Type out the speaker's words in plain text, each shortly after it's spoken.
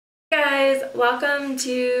guys, welcome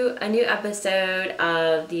to a new episode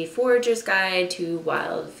of the Forager's Guide to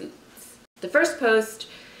Wild Foods. The first post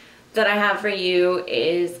that I have for you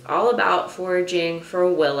is all about foraging for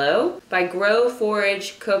willow by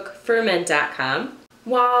GrowForageCookFerment.com.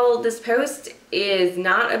 While this post is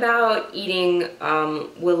not about eating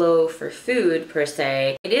willow for food per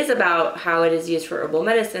se, it is about how it is used for herbal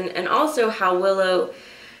medicine and also how willow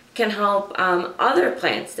can help other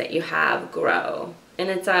plants that you have grow. And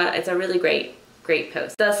it's a really great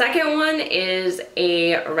post. The second one is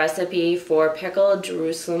a recipe for pickled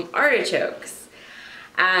Jerusalem artichokes.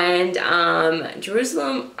 And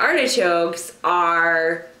Jerusalem artichokes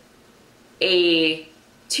are a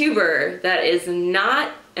tuber that is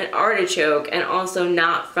not an artichoke and also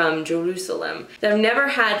not from Jerusalem. I've never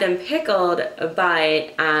had them pickled,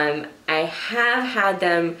 but I have had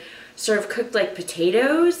them sort of cooked like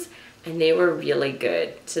potatoes, and they were really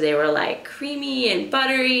good. So they were like creamy and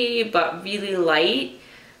buttery, but really light.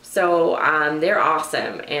 So they're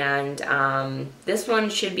awesome, and this one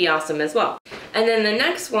should be awesome as well. And then the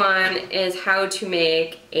next one is how to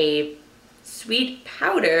make a sweet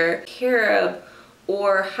powder carob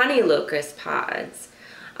or honey locust pods.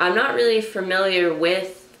 I'm not really familiar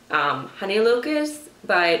with honey locusts,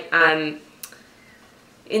 but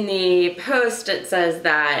in the post it says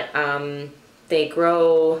that they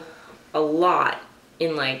grow a lot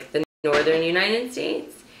in like the northern United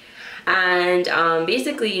States. And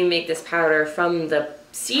basically you make this powder from the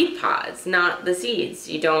seed pods, not the seeds.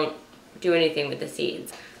 You don't do anything with the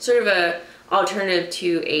seeds. Sort of a alternative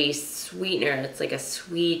to a sweetener. It's like a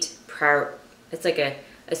sweet powder. It's like a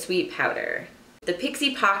sweet powder. The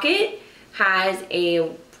Pixie Pocket has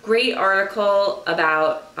a great article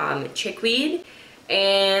about chickweed,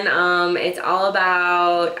 and it's all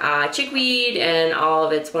about chickweed and all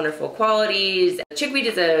of its wonderful qualities. Chickweed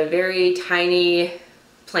is a very tiny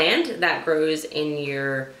plant that grows in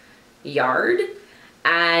your yard,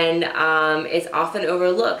 and it's often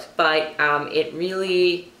overlooked, but it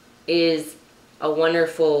really is a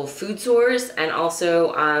wonderful food source, and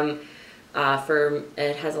also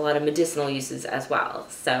it has a lot of medicinal uses as well.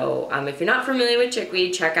 So if you're not familiar with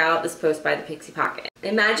chickweed, check out this post by the Pixie Pocket.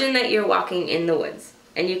 Imagine that you're walking in the woods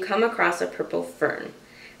and you come across a purple fern.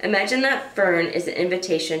 Imagine that fern is an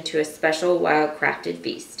invitation to a special wild-crafted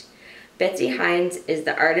feast. Betsy Hines is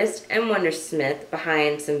the artist and wondersmith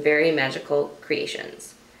behind some very magical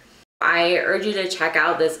creations. I urge you to check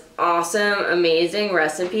out this awesome, amazing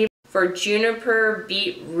recipe for juniper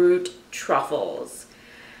beetroot truffles.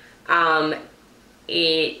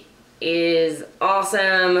 It is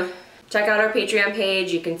awesome. Check out our Patreon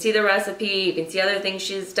page. You can see the recipe. You can see other things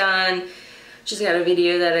she's done. She's got a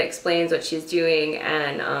video that explains what she's doing,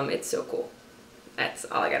 and it's so cool. That's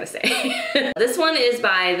all I gotta say. This one is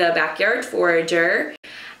by the Backyard Forager,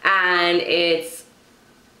 and it's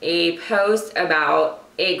a post about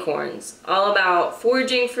acorns. All about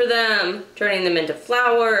foraging for them, turning them into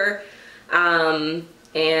flour.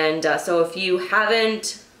 So if you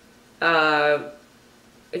haven't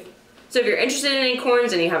so if you're interested in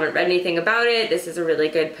acorns and you haven't read anything about it, this is a really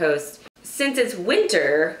good post. Since it's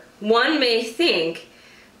winter, one may think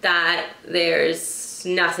that there's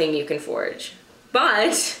nothing you can forage,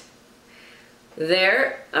 but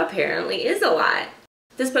there apparently is a lot.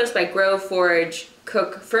 This post by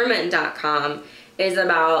GrowForageCookFerment.com is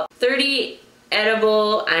about 30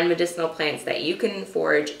 edible and medicinal plants that you can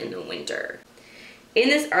forage in the winter. In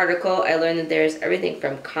this article, I learned that there's everything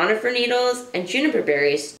from conifer needles and juniper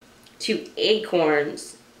berries to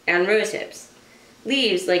acorns and rose hips,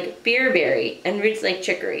 leaves like beerberry and roots like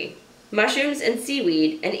chicory, mushrooms and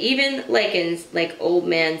seaweed, and even lichens like old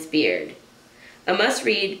man's beard. A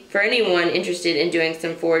must-read for anyone interested in doing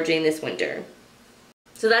some foraging this winter.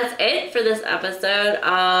 So that's it for this episode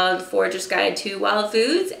of Forager's Guide to Wild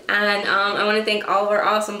Foods, and I want to thank all of our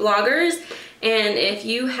awesome bloggers. And if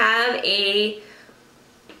you have a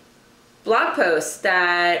blog post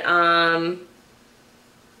that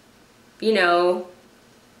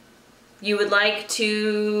you would like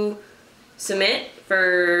to submit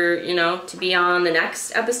for to be on the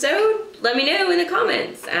next episode, let me know in the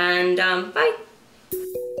comments, and bye.